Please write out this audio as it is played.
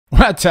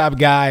What's up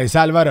guys,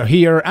 Alvaro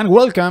here and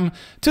welcome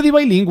to the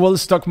Bilingual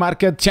Stock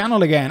Market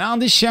channel again. On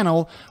this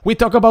channel we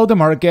talk about the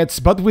markets,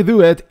 but we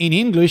do it in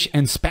English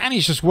and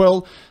Spanish as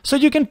well, so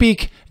you can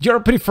pick your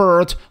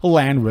preferred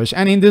language.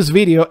 And in this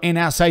video, and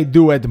as I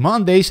do it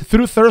Mondays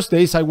through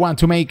Thursdays, I want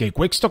to make a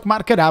quick stock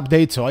market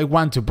update, so I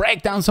want to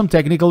break down some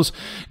technicals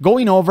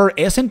going over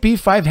S&P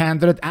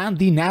 500 and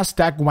the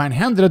Nasdaq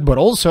 100, but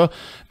also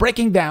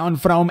breaking down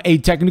from a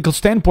technical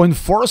standpoint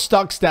for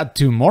stocks that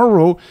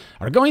tomorrow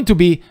are going to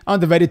be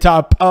on the very top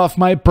of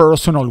my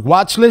personal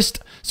watch list.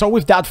 So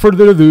without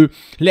further ado,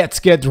 let's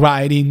get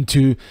right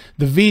into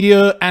the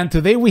video. And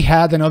today we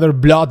had another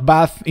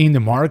bloodbath in the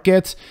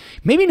markets.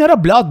 Maybe not a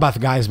bloodbath,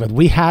 guys, but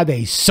we had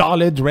a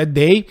solid red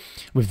day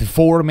with the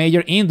 4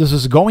 major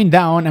indices going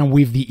down and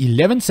with the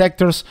 11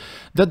 sectors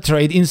that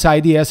trade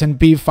inside the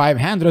S&P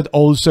 500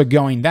 also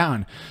going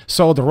down.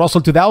 So the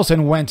Russell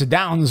 2000 went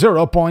down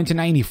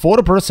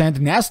 0.94%,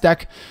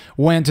 Nasdaq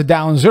went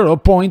down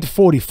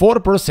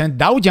 0.44%,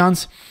 Dow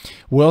Jones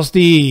was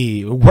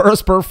the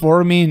worst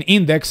performing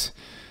index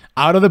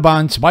out of the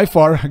bunch by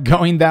far,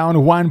 going down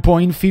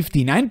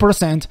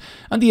 1.59%,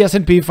 and the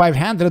S&P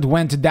 500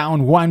 went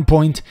down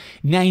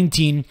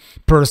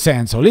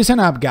 1.19%. So listen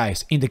up,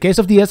 guys. In the case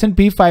of the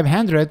S&P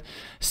 500,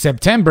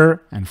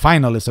 September, and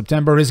finally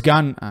September is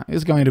gone,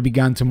 is going to be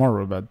gone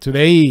tomorrow, but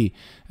today,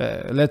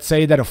 let's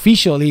say that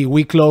officially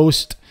we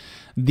closed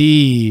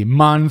the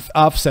month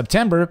of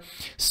September.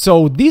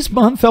 So this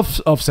month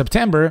of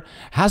September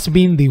has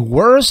been the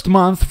worst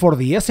month for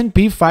the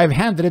S&P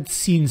 500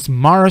 since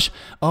March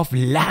of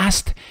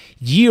last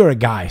year,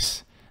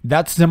 guys.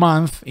 That's the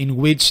month in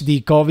which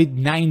the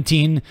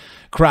COVID-19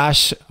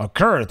 crash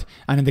occurred.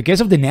 And in the case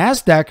of the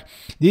Nasdaq,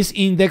 this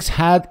index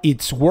had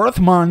its worst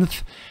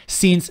month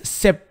since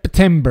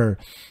September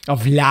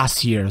of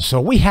last year.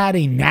 So we had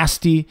a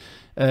nasty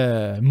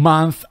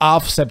month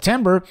of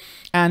September,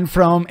 and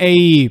from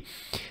a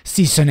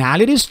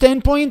seasonality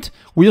standpoint,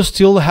 we'll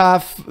still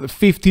have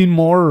 15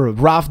 more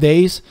rough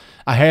days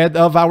ahead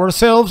of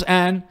ourselves.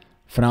 And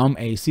from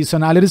a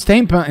seasonality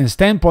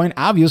standpoint,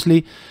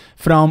 obviously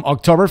from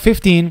October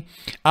 15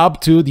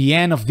 up to the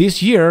end of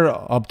this year,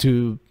 up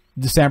to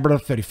December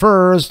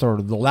 31st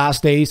or the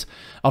last days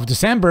of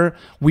December,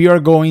 we are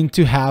going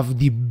to have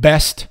the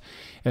best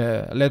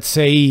let's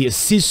say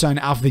season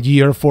of the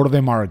year for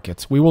the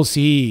markets. We will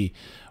see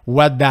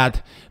what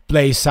that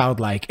plays out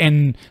like.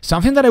 And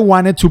something that I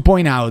wanted to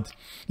point out,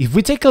 if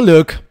we take a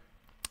look,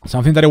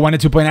 something that I wanted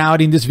to point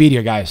out in this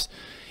video, guys,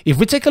 if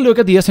we take a look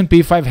at the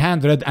S&P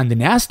 500 and the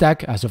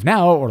Nasdaq as of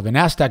now, or the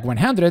Nasdaq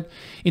 100,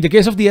 in the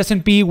case of the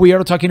S&P, we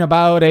are talking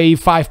about a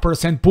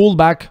 5%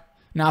 pullback,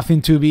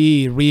 nothing to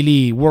be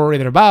really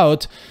worried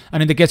about.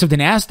 And in the case of the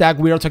Nasdaq,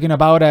 we are talking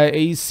about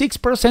a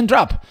 6%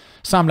 drop,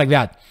 something like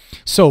that.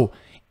 So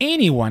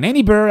any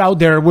bear out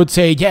there would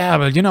say, yeah,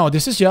 well, you know,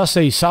 this is just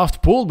a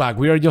soft pullback.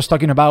 We are just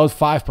talking about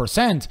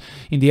 5%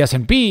 in the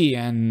S&P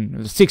and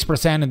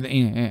 6%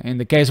 in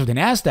the case of the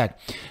Nasdaq.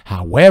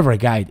 However,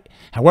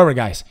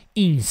 guys,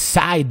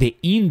 inside the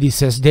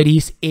indices, there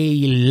is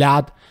a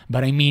lot,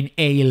 but I mean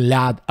a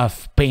lot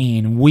of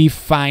pain. We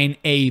find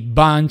a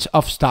bunch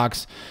of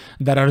stocks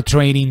that are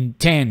trading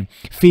 10,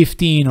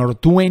 15, or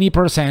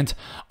 20%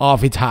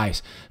 of its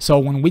highs. So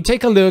when we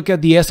take a look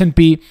at the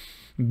S&P,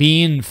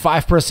 being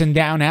 5%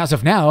 down as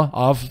of now,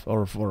 or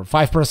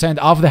 5%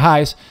 off the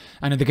highs,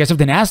 and in the case of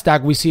the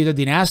Nasdaq, we see that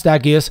the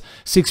Nasdaq is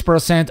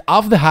 6%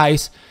 off the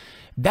highs.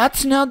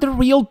 That's not the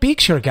real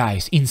picture,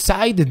 guys.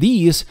 Inside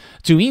these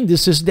two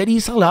indices, there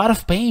is a lot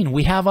of pain.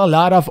 We have a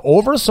lot of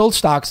oversold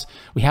stocks.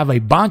 We have a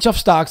bunch of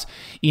stocks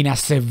in a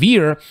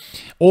severe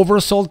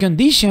oversold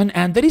condition,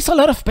 and there is a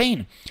lot of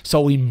pain.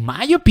 So in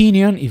my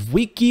opinion, if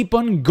we keep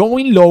on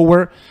going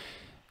lower,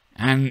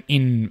 and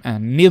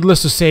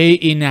needless to say,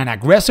 in an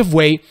aggressive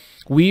way,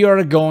 we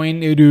are going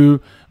to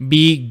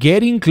be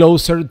getting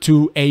closer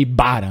to a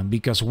bottom,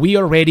 because we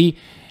already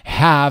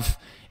have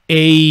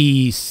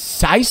a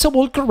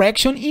sizable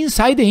correction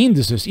inside the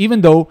indices,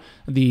 even though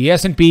the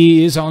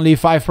S&P is only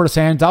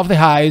 5% of the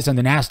highs and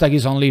the Nasdaq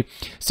is only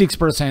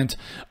 6%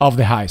 of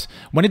the highs.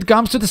 When it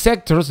comes to the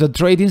sectors that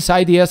trade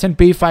inside the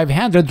S&P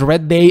 500,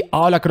 red day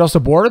all across the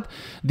board.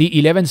 The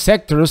 11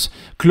 sectors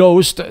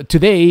closed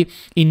today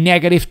in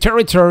negative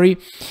territory,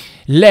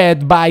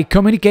 led by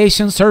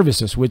communication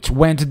services, which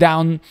went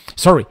down,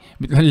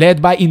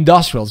 led by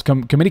industrials.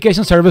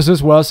 Communication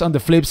services was, on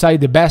the flip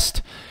side, the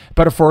best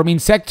performing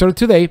sector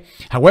today.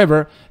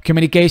 However,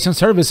 communication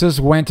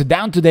services went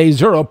down today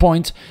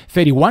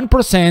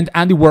 0.31%,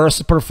 and the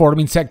worst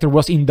performing sector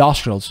was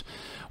industrials,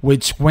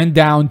 which went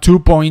down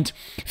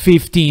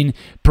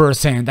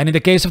 2.15%. And in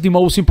the case of the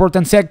most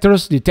important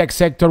sectors, the tech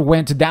sector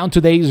went down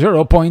today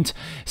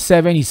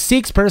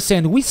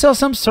 0.76%. We saw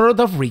some sort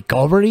of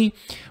recovery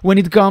when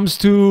it comes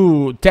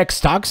to tech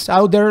stocks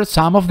out there,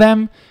 some of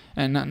them,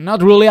 and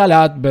not really a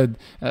lot, but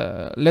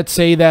let's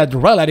say that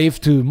relative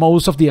to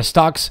most of the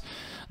stocks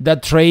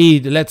that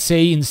trade, let's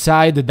say,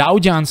 inside the Dow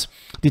Jones,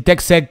 the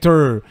tech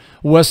sector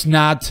was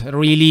not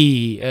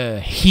really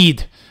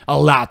hit a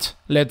lot.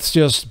 Let's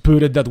just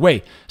put it that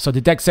way. So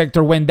the tech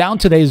sector went down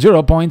today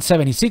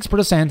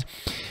 0.76%.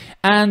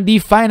 And the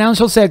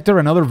financial sector,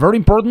 another very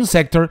important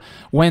sector,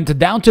 went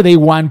down today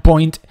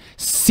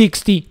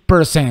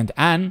 1.60%.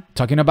 And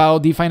talking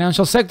about the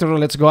financial sector,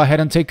 let's go ahead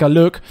and take a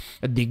look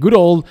at the good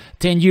old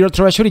 10-year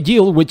Treasury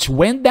yield, which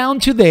went down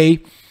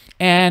today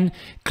and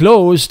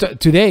closed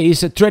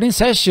today's trading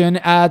session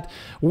at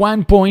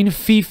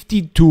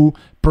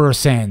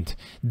 1.52%.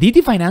 Did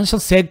the financial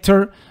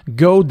sector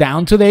go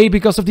down today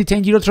because of the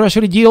 10-year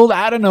Treasury yield?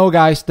 I don't know,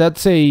 guys.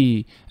 That's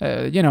a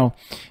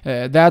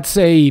that's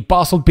a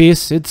puzzle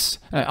piece. It's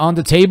on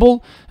the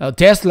table.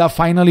 Tesla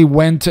finally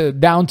went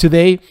down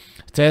today.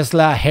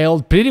 Tesla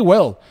held pretty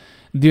well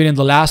during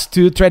the last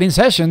 2 trading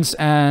sessions,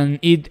 and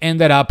it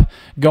ended up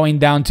going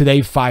down today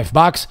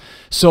 $5.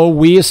 So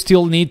we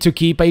still need to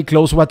keep a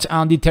close watch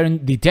on the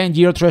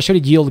 10-year Treasury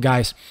yield,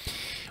 guys.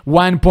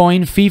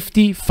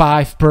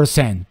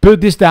 1.55%.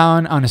 Put this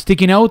down on a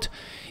sticky note.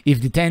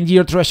 If the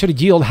 10-year Treasury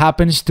yield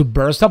happens to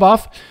burst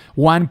above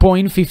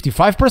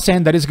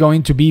 1.55%, that is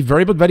going to be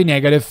very, but very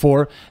negative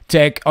for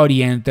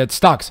tech-oriented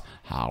stocks.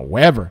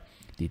 However,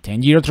 the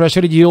 10-year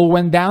Treasury yield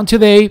went down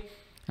today,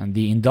 and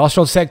the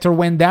industrial sector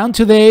went down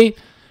today.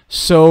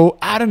 So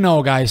I don't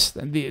know, guys.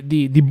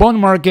 The bond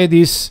market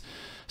is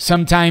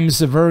sometimes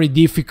very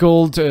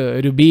difficult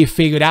to be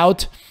figured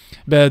out.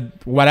 But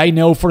what I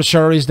know for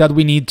sure is that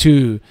we need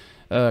to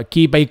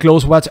keep a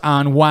close watch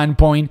on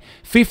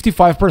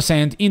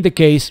 1.55% in the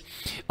case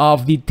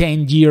of the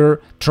 10-year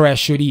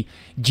Treasury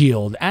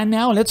yield. And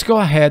now let's go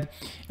ahead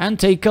and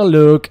take a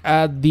look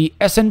at the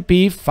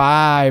S&P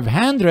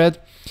 500.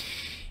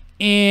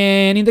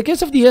 And in the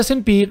case of the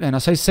S&P, and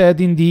as I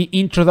said in the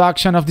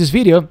introduction of this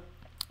video,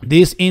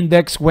 this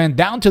index went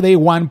down today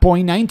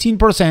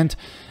 1.19%,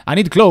 and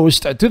it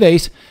closed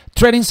today's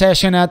trading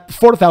session at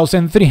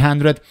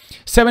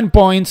 4,307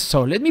 points.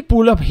 So let me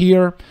pull up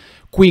here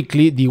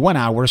quickly the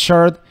 1-hour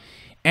chart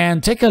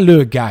and take a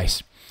look,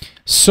 guys.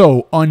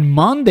 So on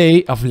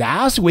Monday of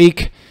last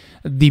week,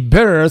 the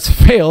bears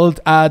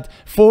failed at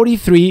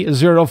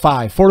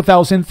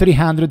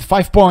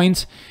 4,305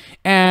 points.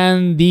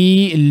 And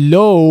the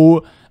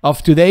low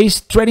of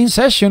today's trading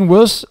session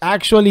was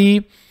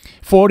actually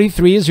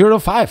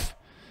 4,305.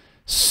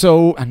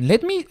 So, and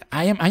let me,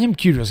 I am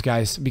curious,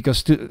 guys,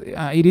 because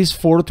it is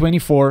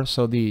 4:24.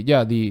 So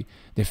the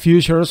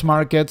futures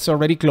market's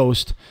already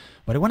closed.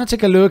 But I want to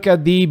take a look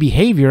at the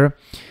behavior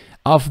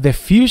of the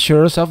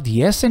futures of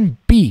the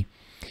S&P.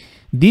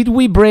 Did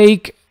we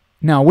break?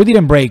 No, we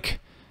didn't break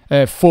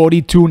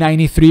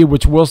 42.93,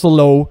 which was the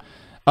low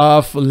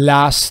of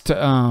last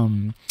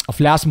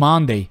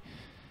Monday,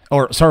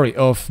 or sorry,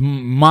 of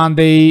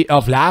Monday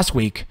of last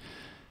week.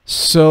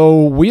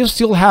 So we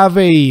still have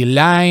a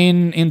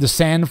line in the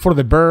sand for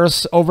the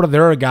bears over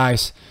there,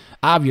 guys.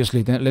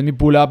 Obviously, let me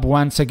pull up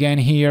once again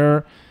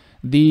here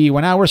the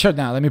 1-hour chart.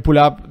 Now let me pull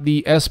up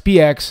the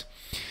SPX.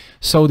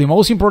 So the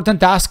most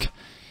important task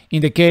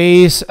in the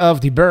case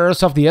of the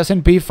bears of the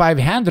S&P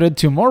 500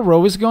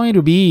 tomorrow is going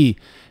to be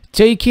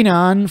taking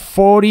on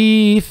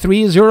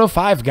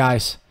 4,305,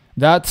 guys.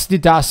 That's the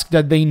task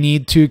that they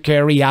need to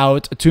carry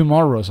out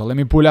tomorrow. So let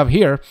me pull up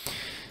here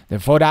the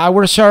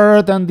 4-hour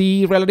chart, and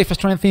the relative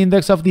strength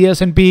index of the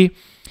S&P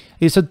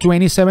is at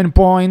 27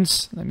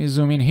 points. Let me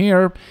zoom in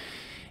here.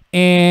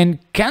 And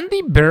can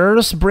the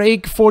bears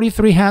break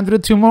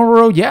 4,300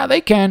 tomorrow? Yeah, they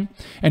can.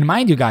 And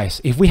mind you,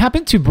 guys, if we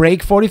happen to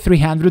break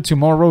 4,300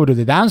 tomorrow to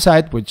the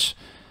downside, which,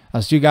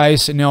 as you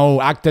guys know,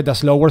 acted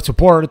as lower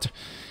support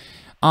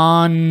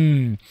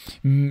on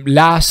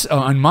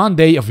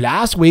Monday of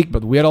last week,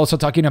 but we are also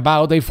talking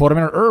about a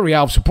former area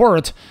of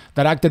support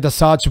that acted as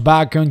such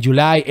back on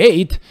July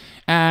 8th,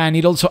 and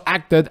it also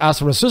acted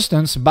as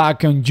resistance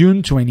back on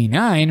June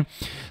 29.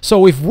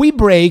 So if we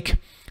break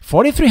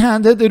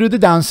 4,300 to the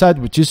downside,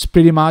 which is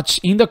pretty much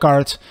in the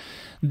cards,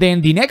 then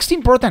the next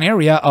important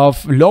area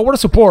of lower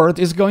support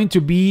is going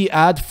to be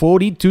at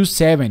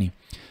 4,270.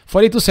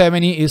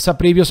 4,270 is a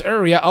previous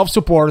area of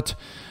support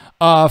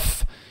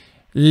of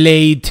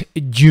late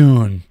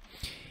June.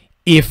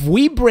 If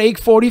we break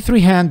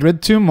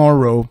 4,300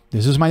 tomorrow,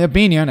 this is my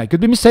opinion, I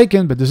could be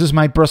mistaken, but this is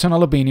my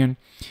personal opinion,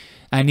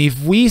 and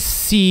if we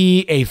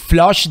see a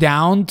flush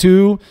down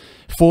to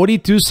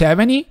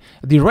 4,270,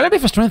 the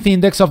relative strength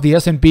index of the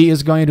S&P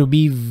is going to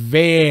be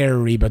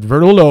very, but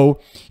very low,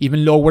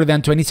 even lower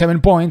than 27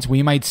 points.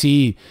 We might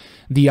see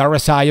the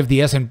RSI of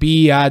the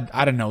S&P at,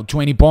 I don't know,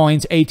 20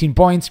 points, 18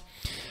 points.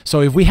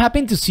 So if we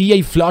happen to see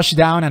a flush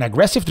down, an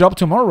aggressive drop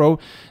tomorrow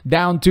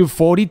down to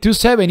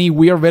 4,270,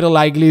 we are very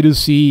likely to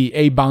see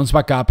a bounce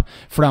back up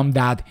from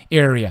that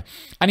area.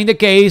 And in the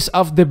case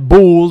of the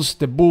bulls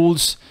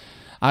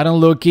aren't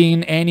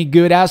looking any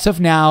good as of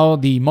now.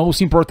 The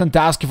most important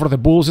task for the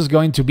bulls is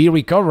going to be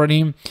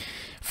recovering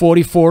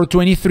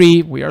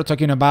 44.23. We are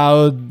talking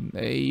about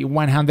a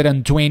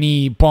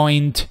 120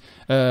 point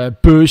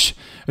push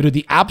to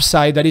the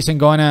upside. That is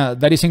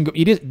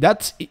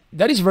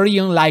very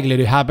unlikely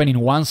to happen in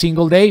one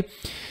single day.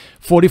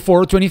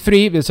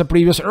 44.23 is a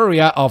previous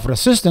area of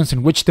resistance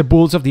in which the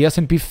bulls of the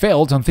S&P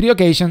failed on 3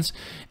 occasions,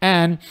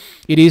 and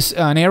it is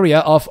an area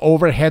of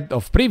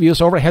previous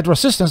overhead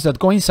resistance that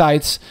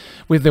coincides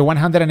with the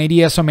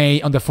 180 SMA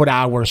on the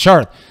 4-hour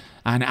chart.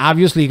 And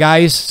obviously,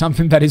 guys,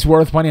 something that is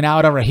worth pointing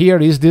out over here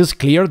is this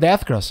clear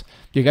death cross.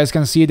 You guys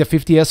can see the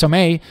 50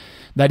 SMA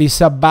that is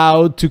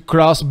about to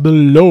cross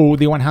below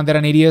the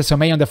 180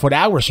 SMA on the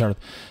 4-hour chart.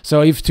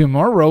 So if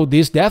tomorrow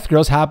this death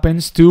cross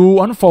happens to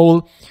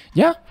unfold,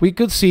 yeah, we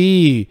could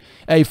see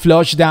a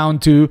flush down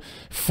to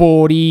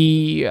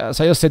 40,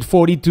 as I just said,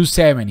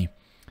 42.70.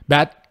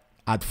 But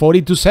at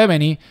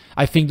 42.70,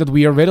 I think that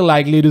we are very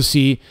likely to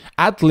see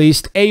at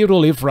least a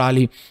relief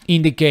rally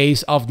in the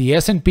case of the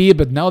S&P,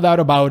 but no doubt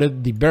about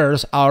it, the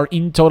bears are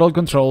in total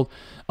control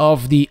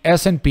of the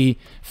S&P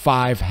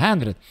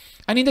 500.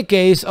 And in the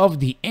case of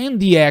the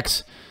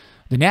NDX,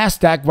 the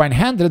Nasdaq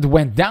 100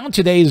 went down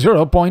today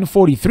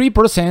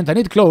 0.43%, and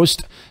it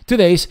closed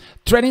today's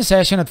trading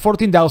session at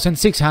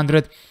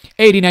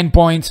 14,689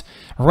 points.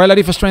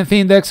 Relative strength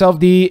index of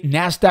the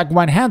Nasdaq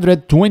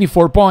 100,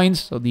 24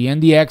 points. So the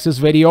NDX is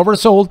very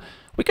oversold.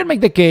 We can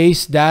make the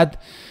case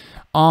that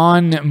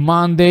on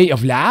Monday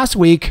of last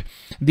week,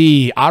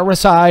 the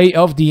RSI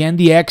of the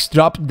NDX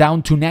dropped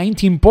down to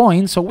 19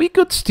 points. So we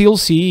could still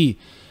see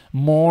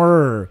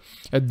more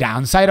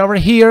downside over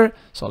here.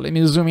 So let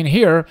me zoom in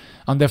here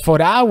on the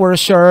 4-hour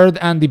chart,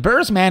 and the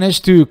bears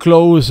managed to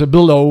close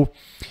below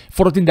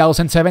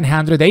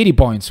 14,780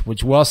 points,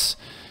 which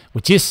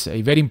is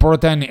a very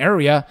important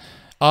area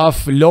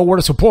of lower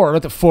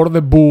support for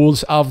the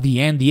bulls of the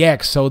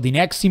NDX. So the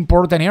next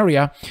important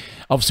area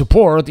of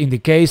support in the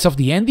case of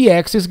the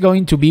NDX is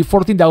going to be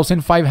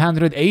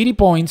 14,580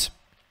 points,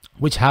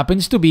 which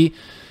happens to be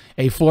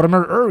a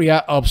former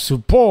area of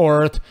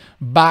support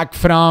back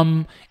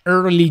from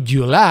early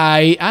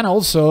July, and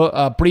also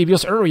a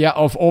previous area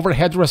of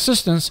overhead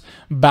resistance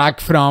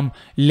back from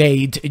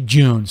late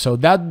June. So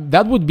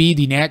that would be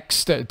the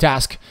next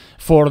task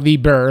for the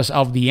bears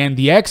of the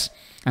NDX.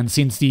 And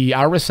since the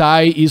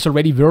RSI is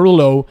already very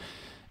low,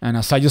 and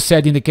as I just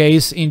said, in the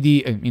case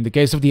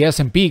of the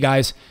S&P,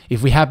 guys,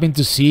 if we happen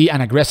to see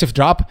an aggressive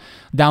drop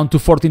down to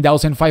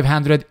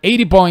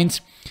 14,580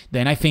 points,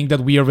 then I think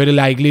that we are very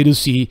likely to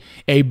see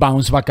a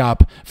bounce back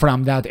up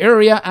from that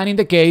area. And in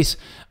the case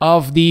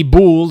of the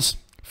bulls,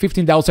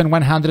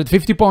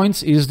 15,150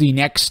 points is the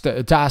next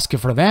task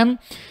for them.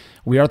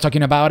 We are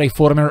talking about a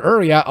former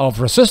area of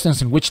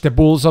resistance in which the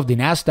bulls of the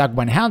Nasdaq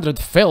 100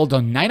 failed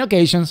on 9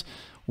 occasions.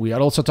 We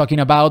are also talking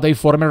about a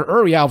former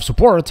area of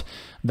support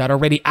that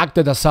already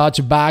acted as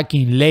such back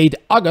in late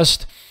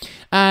August.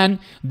 And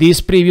this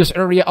previous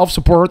area of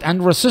support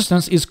and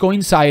resistance is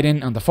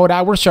coinciding on the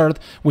 4-hour chart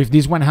with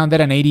this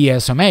 180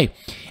 SMA.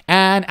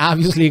 And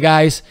obviously,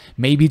 guys,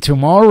 maybe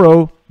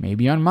tomorrow,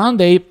 maybe on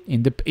Monday,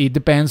 it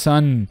depends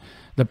on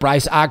the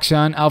price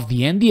action of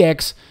the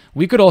NDX,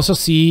 we could also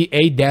see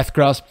a death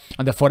cross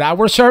on the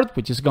 4-hour chart,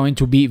 which is going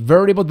to be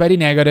very, but very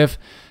negative.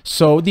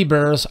 So the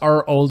bears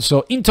are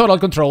also in total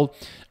control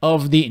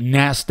of the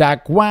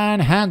Nasdaq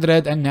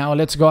 100. And now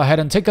let's go ahead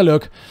and take a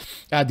look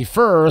at the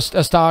first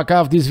stock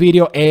of this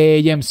video,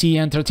 AMC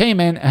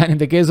Entertainment. And in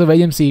the case of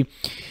AMC,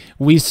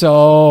 we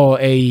saw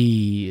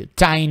a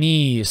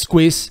tiny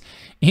squeeze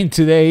in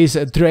today's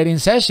trading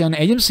session.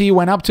 AMC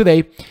went up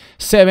today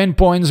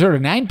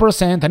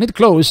 7.09%, and it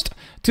closed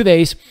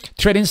today's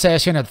trading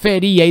session at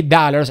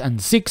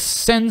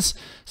 $38.06.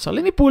 So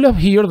let me pull up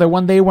here the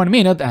 1 day, 1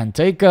 minute and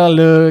take a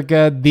look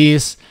at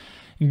this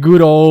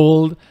good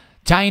old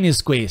tiny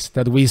squeeze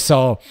that we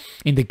saw.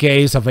 In the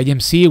case of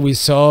AMC, we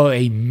saw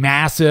a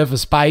massive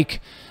spike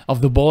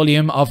of the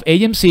volume of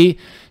AMC.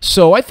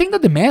 So I think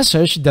that the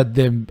message that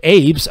the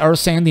apes are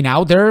sending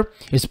out there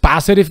is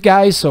positive,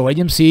 guys. So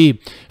AMC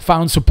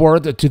found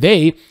support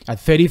today at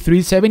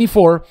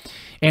 33.74.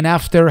 And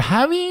after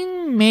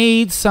having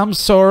made some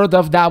sort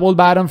of double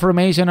bottom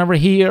formation over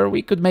here,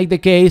 we could make the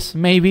case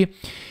maybe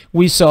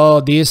we saw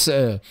this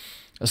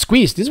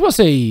squeeze. This was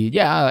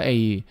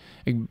a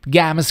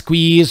gamma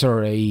squeeze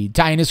or a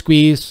tiny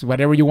squeeze,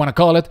 whatever you want to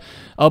call it,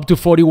 up to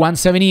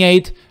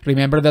 41.78.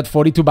 Remember that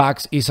 42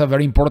 bucks is a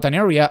very important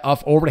area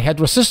of overhead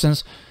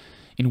resistance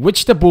in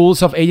which the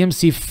bulls of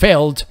AMC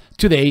failed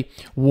today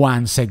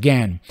once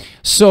again.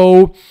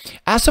 So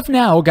as of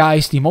now,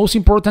 guys, the most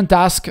important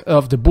task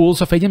of the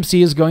bulls of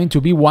AMC is going to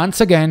be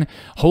once again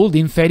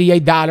holding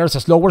 $38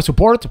 as lower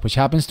support, which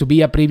happens to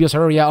be a previous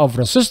area of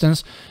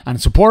resistance and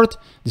support.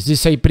 This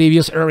is a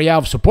previous area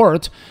of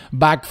support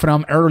back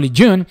from early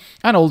June,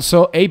 and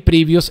also a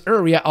previous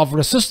area of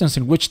resistance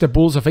in which the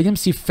bulls of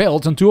AMC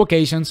failed on 2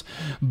 occasions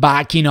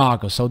back in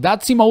August. So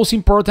that's the most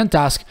important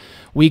task.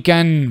 We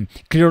can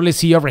clearly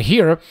see over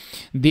here,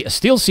 the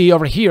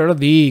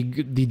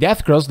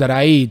death cross that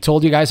I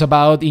told you guys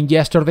about in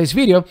yesterday's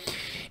video.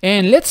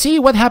 And let's see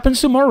what happens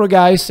tomorrow,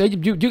 guys.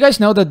 You guys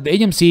know that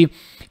AMC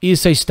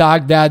is a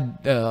stock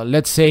that,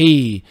 let's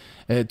say,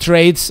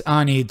 trades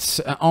on its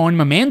own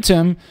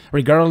momentum,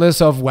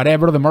 regardless of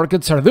whatever the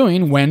markets are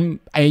doing when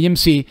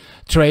AMC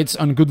trades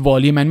on good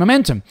volume and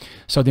momentum.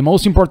 So the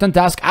most important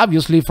task,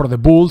 obviously, for the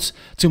bulls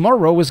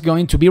tomorrow is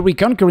going to be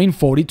reconquering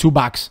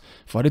 $42.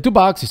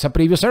 $42 is a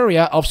previous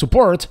area of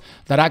support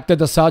that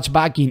acted as such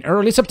back in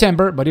early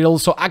September, but it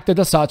also acted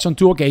as such on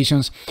 2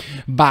 occasions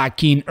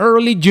back in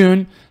early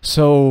June.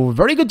 So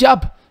very good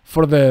job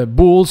for the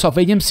bulls of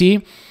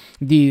AMC.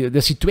 The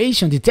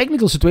situation, the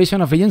technical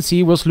situation of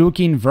AMC was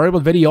looking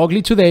very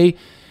ugly today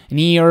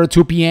near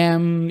 2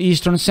 p.m.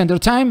 Eastern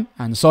Standard Time,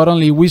 and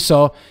suddenly we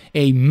saw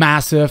a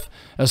massive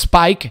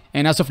spike,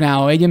 and as of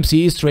now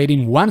AMC is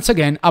trading once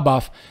again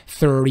above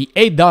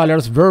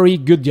 $38. Very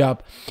good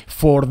job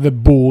for the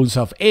bulls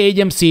of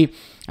AMC.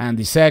 And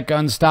the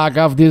second stock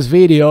of this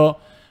video,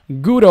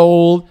 good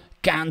old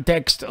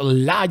context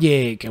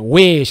logic,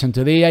 Wish. And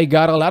today I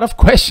got a lot of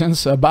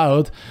questions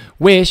about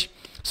Wish.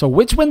 So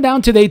Wish went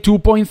down today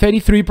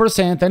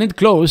 2.33%, and it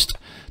closed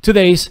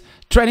today's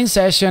trading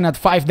session at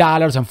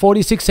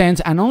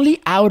 $5.46, and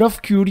only out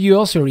of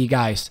curiosity,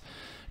 guys.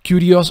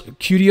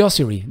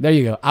 Curiosity. There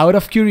you go. Out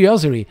of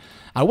curiosity,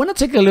 I want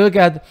to take a look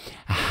at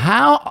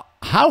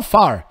how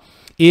far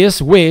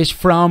is Wish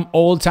from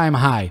all-time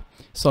high.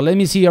 So let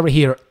me see over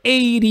here,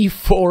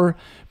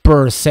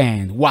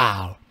 84%.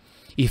 Wow.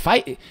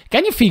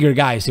 Can you figure,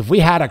 guys, if we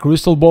had a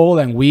crystal ball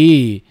and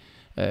we,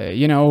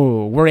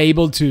 were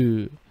able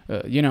to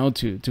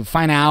to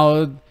find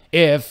out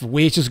if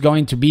Wish is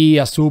going to be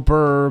a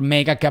super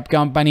mega cap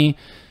company,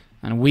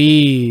 and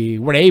we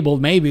were able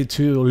maybe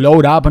to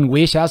load up on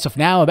Wish as of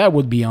now, that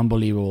would be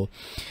unbelievable.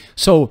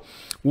 So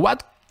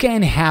what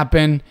can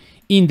happen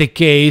in the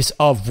case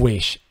of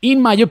Wish?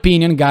 In my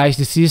opinion, guys,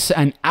 this is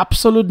an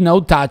absolute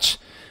no touch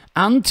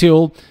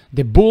until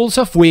the bulls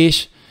of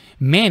Wish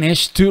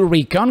managed to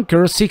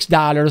reconquer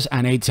 $6.08.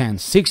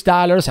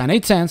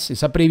 $6.08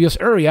 is a previous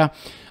area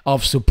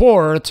of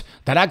support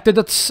that acted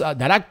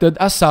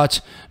as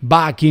such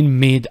back in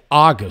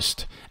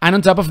mid-August. And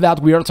on top of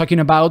that, we are talking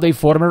about a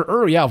former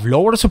area of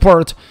lower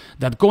support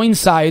that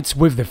coincides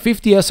with the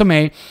 50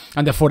 SMA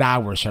and the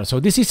 4-hour chart. So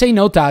this is a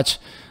no-touch.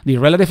 The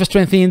relative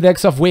strength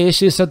index of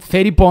Wish is at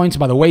 30 points.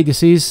 By the way,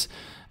 this is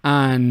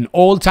an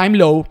all-time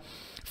low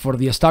for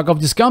the stock of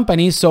this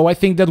company. So I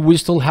think that we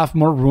still have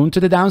more room to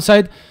the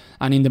downside.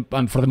 And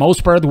for the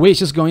most part,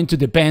 Wish is going to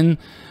depend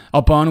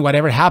upon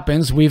whatever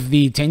happens with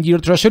the 10-year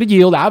treasury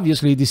yield.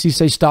 Obviously, this is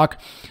a stock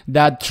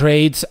that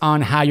trades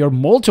on higher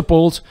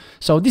multiples.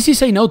 So this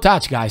is a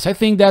no-touch, guys. I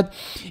think that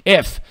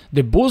if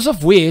the bulls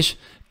of Wish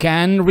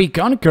can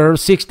reconquer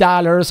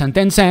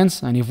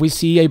 $6.10, and if we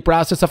see a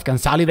process of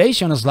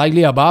consolidation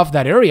slightly above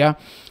that area,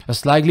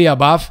 slightly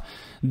above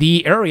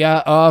the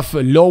area of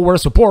lower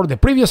support, the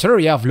previous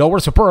area of lower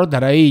support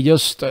that I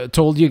just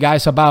told you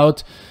guys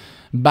about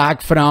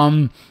back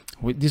from...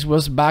 This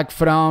was back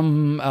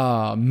from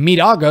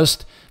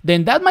mid-August,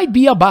 then that might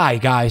be a buy,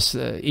 guys.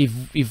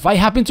 If I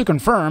happen to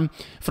confirm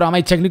from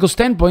a technical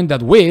standpoint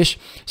that Wish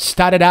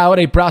started out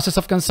a process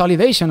of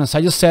consolidation, as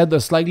I just said,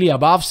 slightly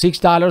above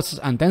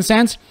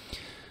 $6.10,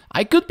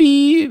 I could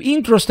be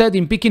interested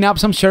in picking up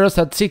some shares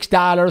at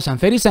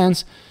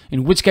 $6.30,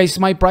 in which case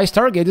my price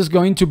target is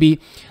going to be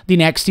the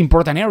next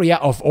important area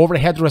of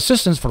overhead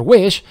resistance for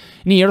Wish,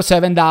 near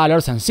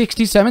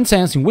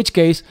 $7.67, in which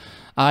case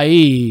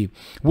I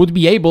would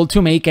be able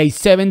to make a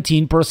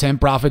 17%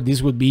 profit.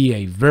 This would be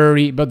a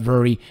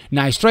very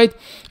nice trade.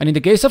 And in the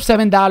case of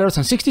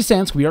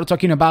 $7.60, we are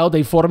talking about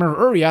a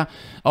former area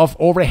of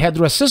overhead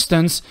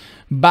resistance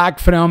back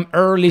from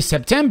early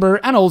September,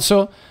 and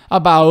also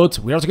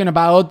we are talking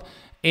about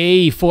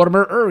a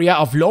former area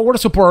of lower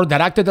support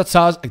that acted as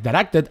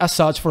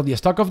such for the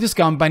stock of this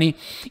company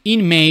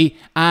in May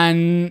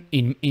and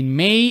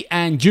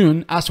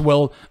June as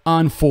well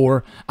on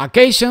 4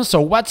 occasions. So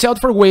watch out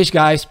for Wish,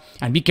 guys,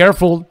 and be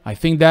careful. I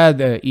think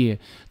that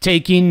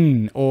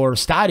taking or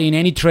starting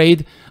any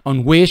trade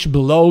on Wish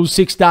below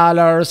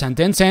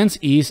 $6.10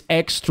 is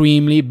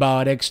extremely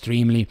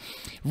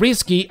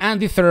risky. And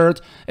the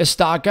third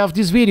stock of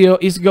this video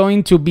is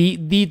going to be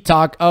the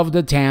talk of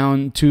the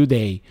town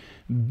today,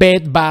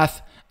 Bed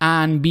Bath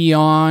and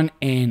Beyond.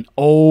 And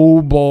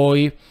oh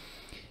boy,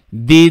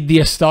 did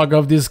the stock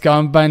of this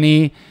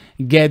company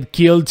get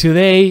killed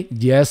today?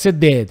 Yes, it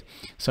did.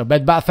 So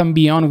Bed Bath and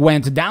Beyond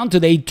went down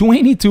today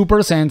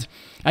 22%,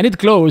 and it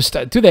closed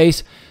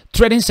today's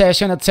trading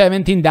session at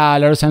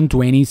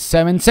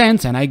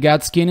 $17.27. And I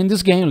got skin in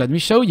this game. Let me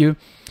show you.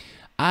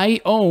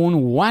 I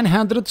own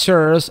 100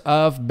 shares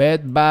of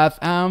Bed Bath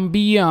and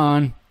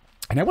Beyond,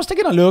 and I was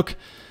taking a look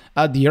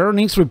at the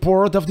earnings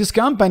report of this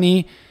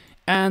company.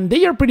 And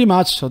they are pretty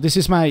much,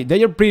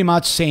 they are pretty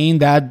much saying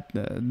that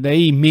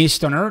they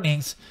missed on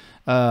earnings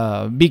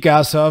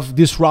because of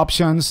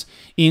disruptions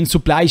in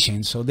supply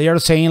chain. So they are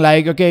saying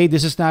like, okay,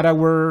 this is not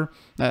our,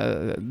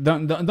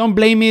 don't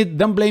blame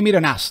it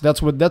on us. That's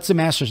the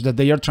message that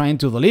they are trying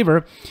to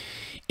deliver.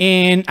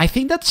 And I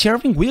think that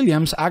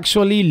Sherwin-Williams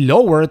actually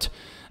lowered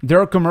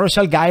their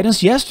commercial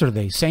guidance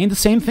yesterday, saying the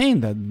same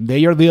thing, that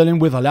they are dealing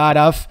with a lot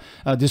of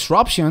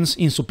disruptions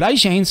in supply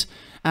chains,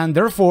 and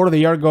therefore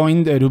they are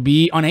going to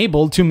be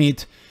unable to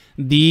meet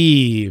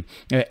the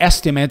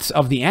estimates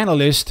of the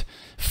analyst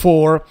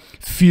for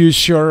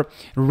future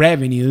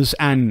revenues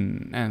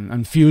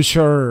and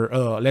future,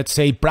 let's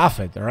say,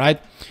 profit. All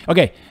right.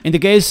 Okay. In the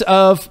case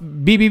of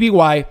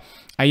BBBY,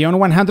 I own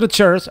 100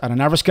 shares at an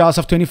average cost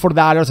of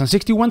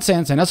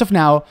 $24.61, and as of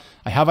now,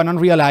 I have an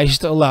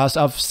unrealized loss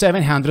of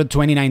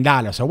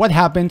 $729. So what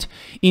happened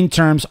in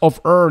terms of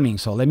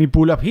earnings? So let me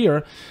pull up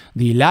here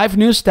the live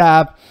news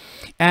tab,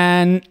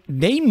 and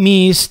they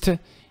missed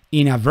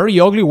in a very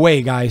ugly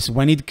way, guys,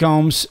 when it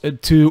comes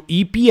to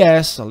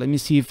EPS. So let me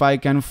see if I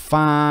can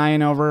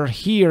find over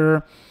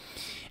here.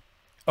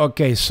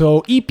 Okay,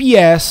 so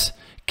EPS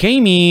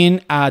came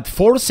in at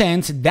 4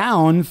 cents,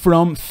 down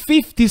from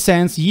 50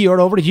 cents year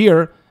over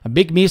year, a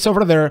big miss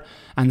over there,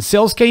 and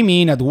sales came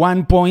in at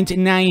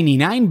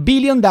 $1.99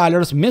 billion,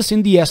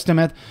 missing the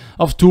estimate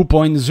of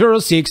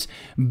 $2.06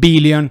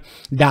 billion.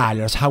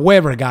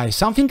 However, guys,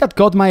 something that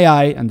caught my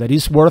eye and that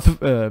is worth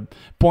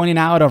pointing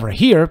out over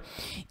here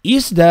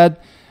is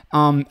that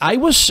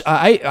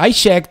I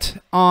checked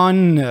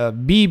on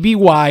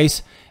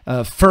BBY's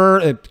for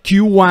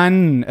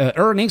Q1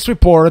 earnings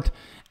report,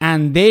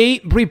 and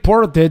they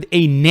reported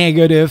a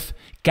negative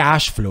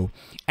cash flow.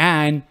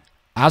 And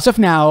as of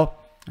now,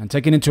 and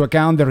taking into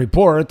account the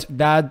report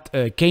that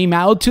came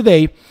out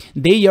today,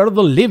 they are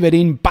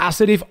delivering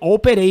positive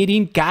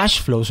operating cash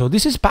flow. So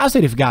this is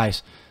positive,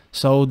 guys.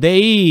 So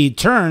they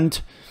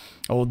turned,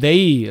 or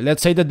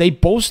let's say that they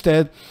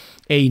posted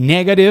a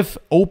negative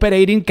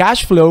operating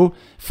cash flow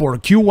for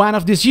Q1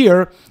 of this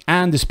year,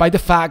 and despite the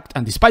fact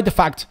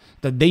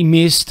that they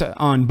missed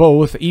on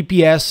both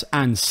EPS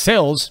and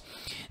sales,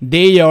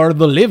 they are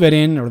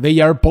delivering, or they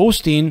are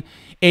posting,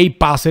 a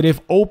positive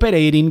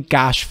operating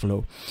cash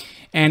flow.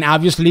 And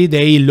obviously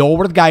they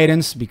lowered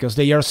guidance because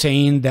they are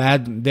saying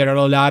that there are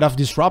a lot of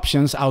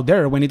disruptions out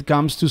there when it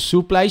comes to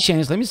supply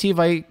chains. Let me see if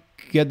I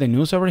get the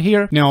news over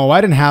here. No,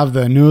 I don't have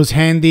the news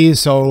handy,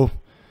 so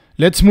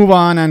let's move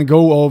on and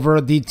go over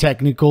the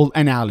technical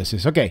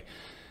analysis. Okay,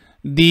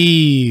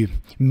 the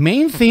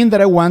main thing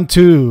that I want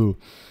to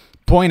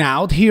point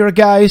out here,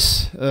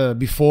 guys,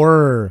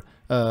 before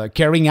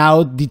carrying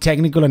out the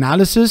technical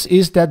analysis,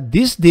 is that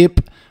this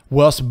dip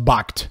was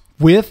backed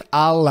with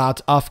a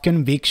lot of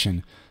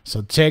conviction.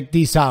 So check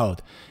this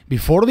out.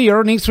 Before the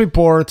earnings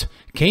report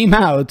came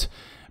out,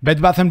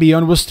 Bed Bath &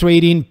 Beyond was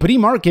trading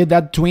pre-market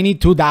at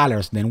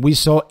 $22. Then we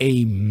saw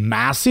a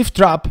massive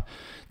drop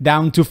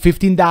down to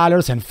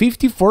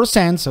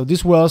 $15.54. So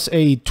this was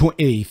a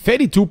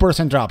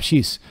 32% drop.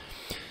 Jeez.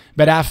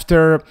 But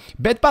after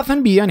Bed Bath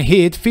 & Beyond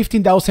hit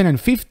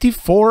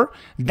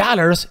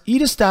 $15,054,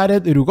 it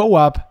started to go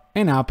up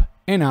and up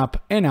and up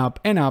and up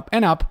and up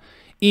and up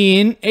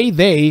in a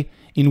day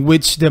in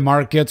which the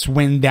markets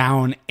went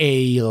down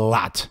a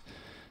lot.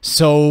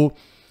 So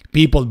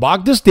people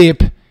bought this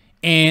dip,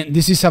 and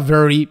this is a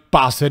very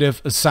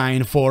positive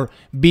sign for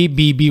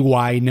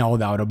BBBY, no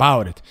doubt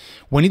about it.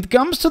 When it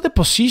comes to the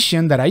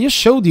position that I just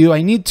showed you,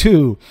 I need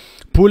to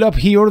pull up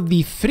here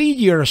the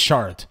 3-year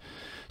chart.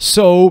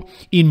 So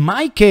in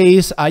my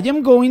case, I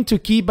am going to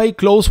keep a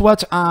close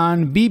watch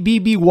on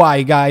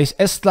BBBY, guys,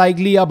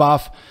 slightly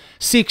above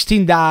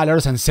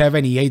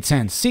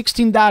 $16.78.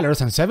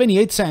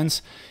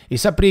 $16.78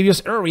 is a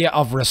previous area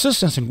of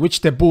resistance in which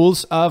the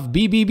bulls of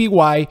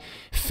BBBY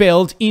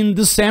felt in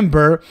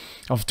December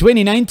of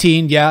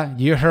 2019. Yeah,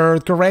 you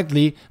heard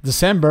correctly,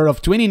 December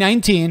of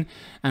 2019.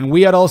 And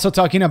we are also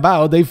talking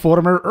about a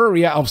former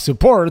area of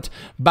support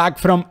back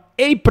from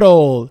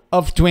April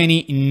of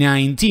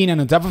 2019.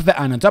 And on top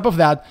of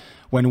that,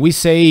 when we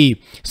say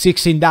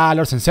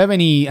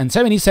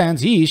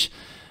 $16.70 ish,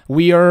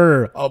 we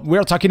are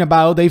talking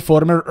about a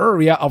former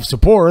area of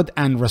support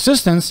and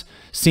resistance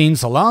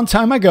since a long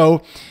time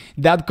ago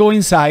that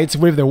coincides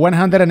with the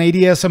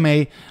 180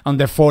 SMA on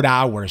the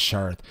 4-hour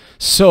chart.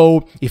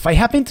 So if I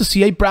happen to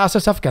see a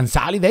process of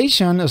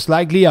consolidation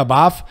slightly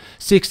above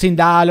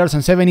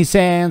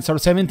 $16.70 or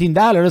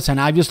 $17, and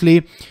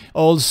obviously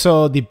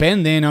also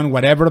depending on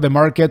whatever the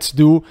markets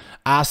do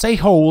as a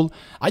whole,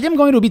 I am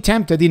going to be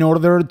tempted in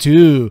order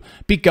to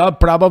pick up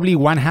probably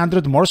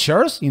 100 more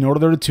shares in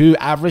order to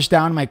average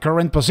down my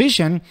current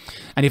position.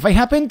 And if I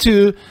happen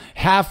to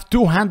have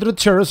 200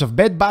 shares of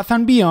Bed Bath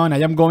 & Beyond, I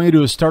am going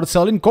to start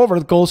selling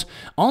covered calls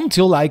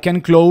until I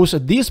can close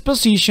this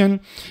position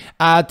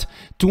at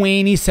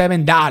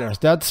 $27.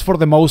 That's for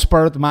the most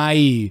part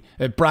my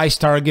price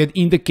target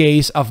in the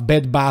case of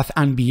Bed Bath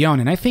 & Beyond.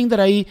 And I think that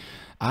I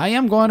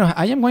am going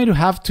to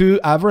have to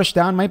average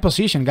down my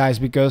position, guys,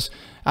 because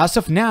as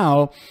of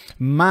now,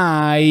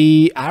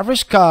 my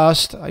average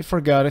cost, I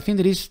forgot, I think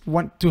it is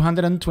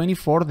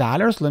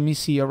 $224. Let me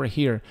see over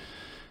here.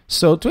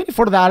 So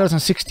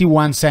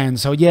 $24.61.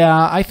 So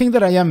yeah, I think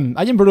that I am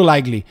very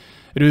likely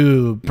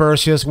to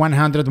purchase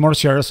 100 more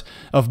shares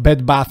of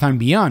Bed Bath &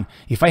 Beyond.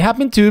 If I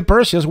happen to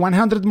purchase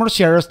 100 more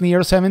shares near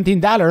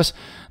 $17,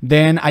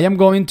 then I am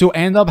going to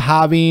end up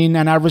having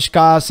an average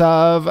cost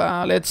of,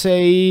 let's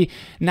say,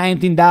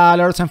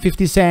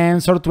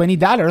 $19.50 or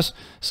 $20.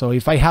 So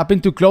if I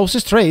happen to close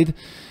this trade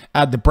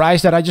at the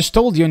price that I just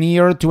told you,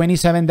 near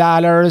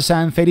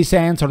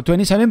 $27.30 or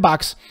 27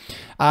 bucks,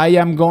 I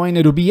am going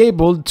to be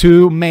able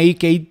to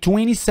make a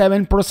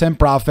 27%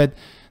 profit.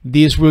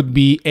 This would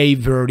be a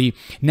very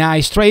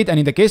nice trade. And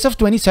in the case of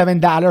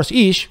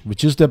 $27-ish,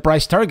 which is the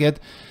price target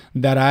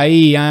that I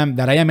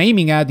am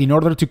aiming at in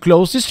order to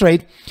close this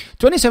trade,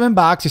 27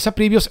 bucks is a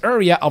previous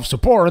area of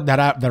support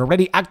that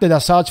already acted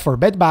as such for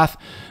Bed Bath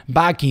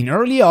back in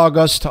early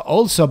August,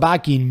 also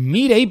back in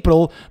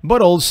mid-April,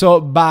 but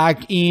also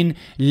back in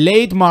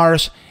late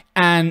March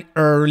and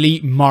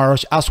early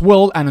March as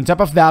well. And on top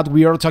of that,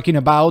 we are talking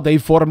about a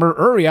former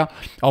area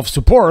of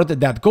support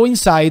that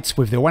coincides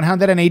with the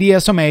 180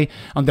 SMA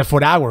on the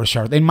 4-hour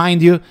chart. And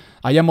mind you,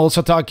 I am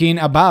also talking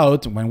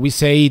about, when we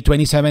say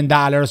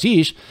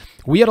 $27-ish,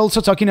 we are also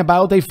talking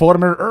about a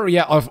former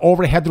area of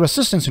overhead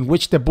resistance in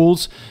which the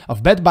bulls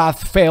of Bed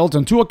Bath failed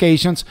on 2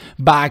 occasions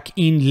back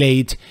in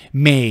late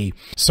May.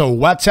 So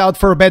watch out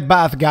for Bed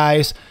Bath,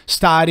 guys,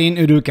 starting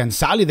to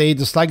consolidate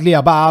slightly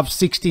above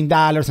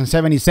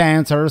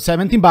 $16.70 or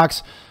 17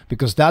 bucks,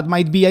 because that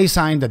might be a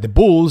sign that the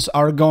bulls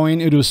are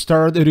going to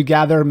start to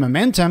gather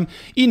momentum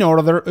in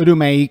order to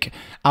make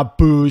a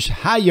push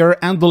higher.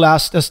 And the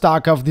last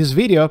stock of this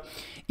video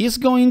is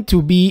going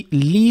to be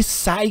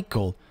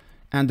Li-Cycle.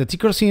 And the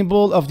ticker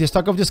symbol of the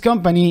stock of this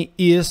company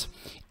is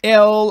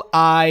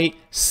LICY.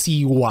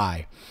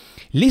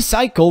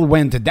 Li-Cycle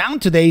went down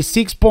today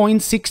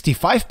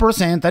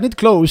 6.65%, and it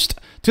closed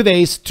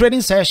today's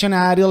trading session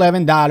at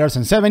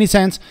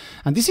 $11.70.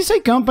 And this is a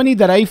company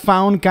that I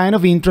found kind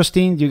of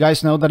interesting. You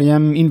guys know that I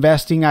am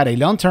investing at a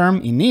long term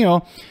in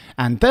NIO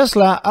and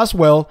Tesla as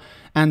well.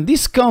 And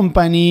this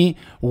company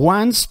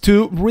wants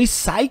to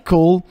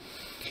recycle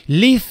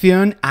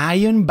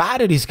lithium-ion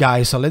batteries,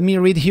 guys. So let me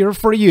read here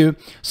for you.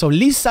 So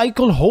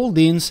Li-Cycle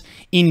Holdings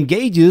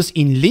engages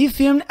in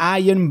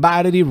lithium-ion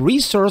battery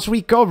resource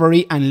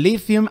recovery and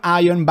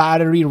lithium-ion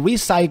battery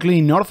recycling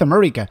in North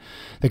America.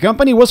 The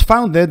company was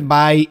founded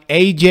by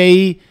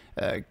AJ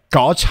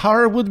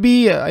Kochhar, would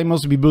be, I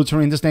must be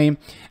butchering this name,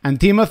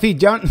 and Timothy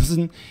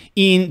Johnson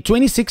in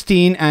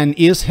 2016, and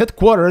is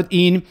headquartered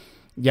in,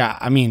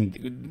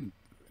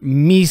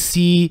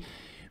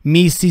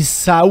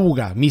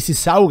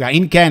 Mississauga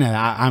in Canada.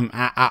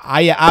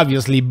 I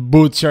obviously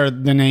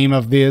butchered the name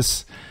of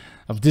this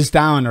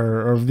town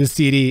or of this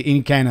city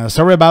in Canada.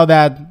 Sorry about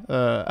that,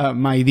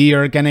 my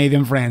dear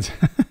Canadian friends.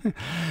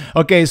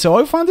 Okay, so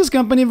I found this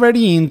company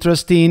very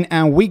interesting,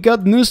 and we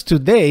got news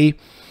today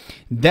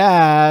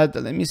that,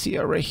 let me see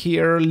over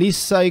here,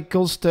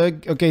 Li-Cycle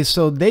stock. Okay,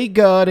 so they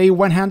got a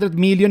 100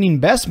 million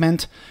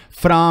investment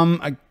from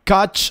a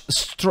Koch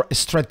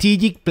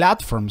strategic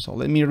platform. So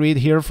let me read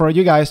here for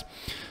you guys.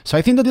 So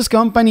I think that this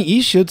company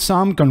issued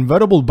some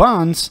convertible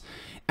bonds,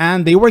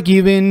 and they were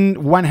given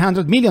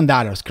 $100 million,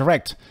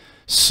 correct?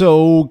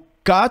 So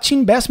Koch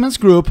Investments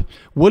Group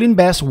will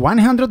invest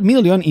 $100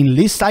 million in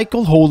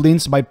Li-Cycle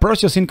Holdings by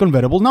purchasing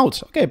convertible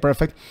notes. Okay,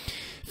 perfect.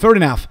 Fair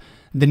enough.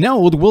 The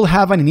note will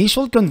have an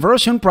initial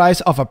conversion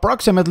price of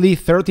approximately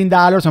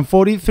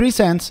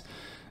 $13.43.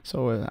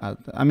 So, at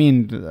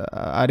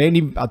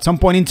some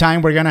point in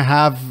time, we're gonna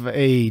have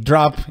a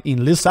drop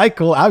in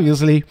Li-Cycle,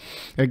 obviously,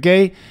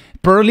 okay?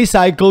 Per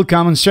Li-Cycle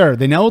common share.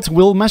 The notes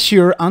will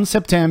mature on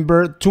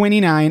September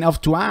 29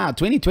 of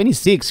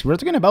 2026. We're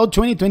talking about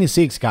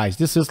 2026, guys.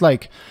 This is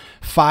like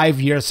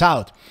 5 years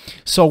out.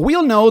 So we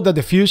all know that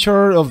the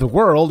future of the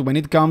world when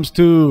it comes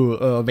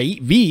to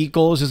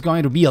vehicles is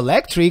going to be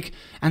electric,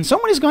 and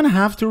someone is going to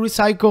have to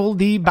recycle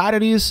the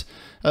batteries,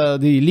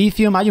 the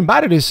lithium-ion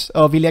batteries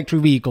of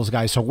electric vehicles,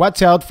 guys. So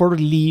watch out for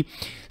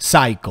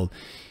Li-Cycle.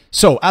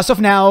 So as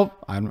of now,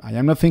 I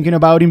am not thinking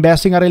about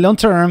investing at a long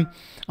term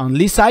on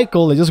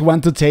Li-Cycle. I just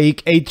want to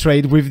take a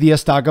trade with the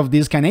stock of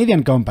this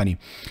Canadian company.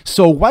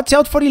 So watch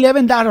out for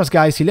 $11,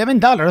 guys.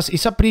 $11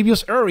 is a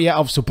previous area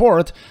of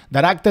support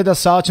that acted as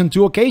such on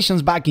 2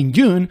 occasions back in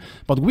June,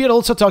 but we are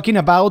also talking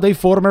about a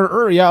former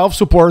area of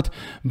support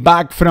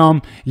back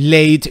from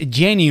late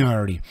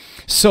January.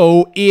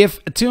 So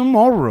if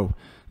tomorrow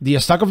the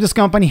stock of this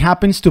company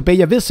happens to pay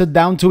a visit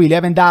down to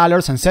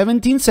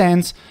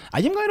 $11.17, I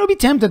am going to be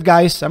tempted,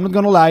 guys. I'm not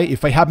going to lie.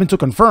 If I happen to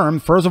confirm,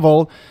 first of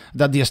all,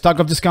 that the stock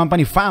of this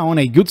company found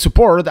a good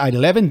support at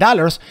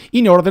 $11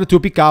 in order to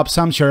pick up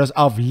some shares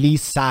of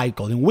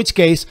Li-Cycle, in which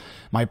case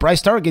my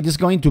price target is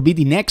going to be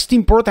the next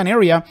important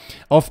area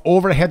of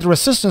overhead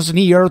resistance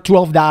near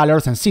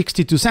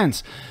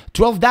 $12.62.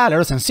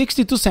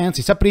 $12.62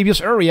 is a previous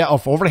area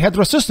of overhead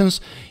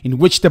resistance in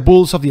which the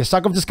bulls of the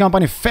stock of this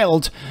company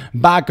felt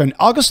back on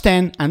August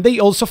 10, and they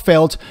also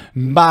felt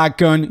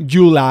back on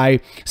July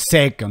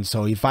 2nd.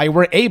 So if I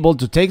were able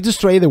to take this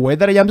trade the way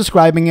that I am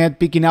describing it,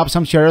 picking up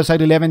some shares at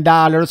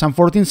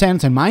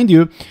 $11.14, and mind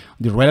you,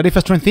 The relative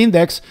strength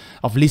index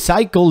of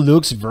Li-Cycle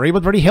looks very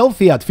but very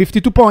healthy at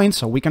 52 points,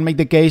 so we can make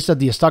the case that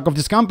the stock of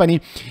this company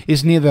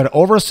is neither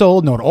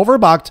oversold nor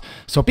overbought.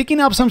 So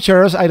picking up some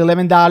shares at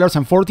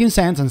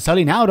 $11.14 and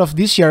selling out of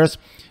these shares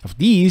at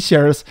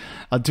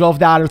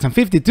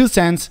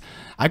 $12.52,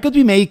 I could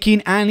be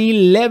making an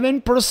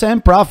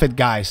 11% profit,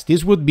 guys.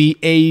 This would be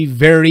a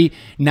very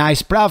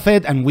nice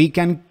profit, and we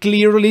can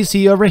clearly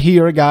see over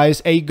here,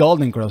 guys, a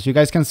golden cross. You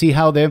guys can see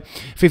how the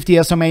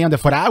 50 SMA on the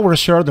 4-hour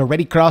chart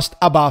already crossed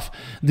above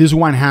this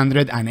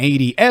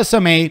 180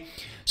 SMA.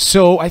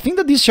 So I think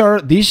that the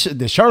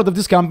chart of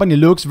this company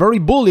looks very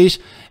bullish,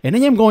 and I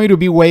am going to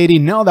be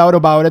waiting, no doubt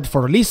about it,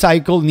 for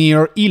Li-Cycle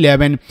near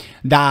 $11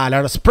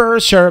 per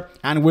share.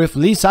 And with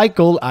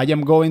Li-Cycle, I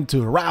am going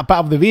to wrap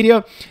up the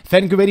video.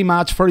 Thank you very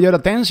much for your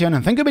attention,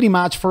 and thank you very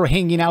much for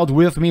hanging out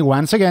with me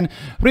once again.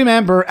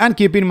 Remember and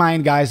keep in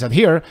mind, guys, that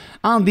here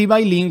on the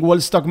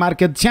Bilingual Stock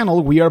Market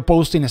channel, we are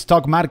posting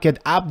stock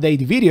market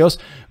update videos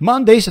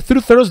Mondays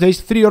through Thursdays,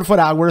 3 or 4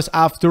 hours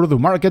after the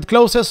market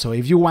closes. So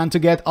if you want to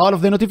get all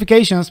of the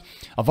notifications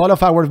of all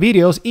of our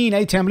videos in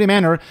a timely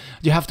manner,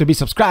 you have to be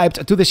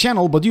subscribed to the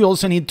channel, but you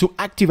also need to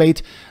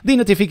activate the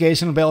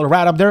notification bell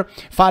right up there.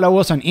 Follow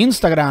us on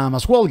Instagram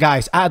as well,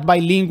 guys, at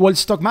Bilingual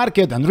Stock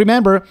Market. And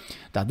remember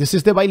that this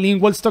is the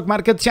Bilingual Stock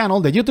Market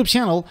channel, the YouTube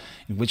channel,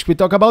 in which we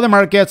talk about the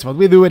markets, but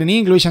we do it in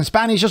English and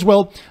Spanish as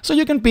well, so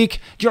you can pick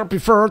your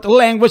preferred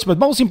language. But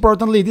most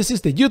importantly, this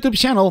is the YouTube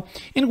channel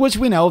in which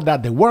we know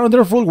that the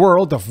wonderful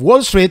world of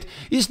Wall Street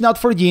is not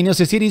for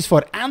geniuses, it is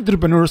for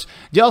entrepreneurs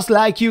just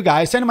like you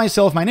guys and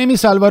myself. My name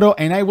is Alvaro,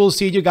 and I will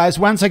see you guys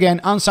once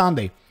again on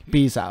Sunday.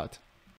 Peace out.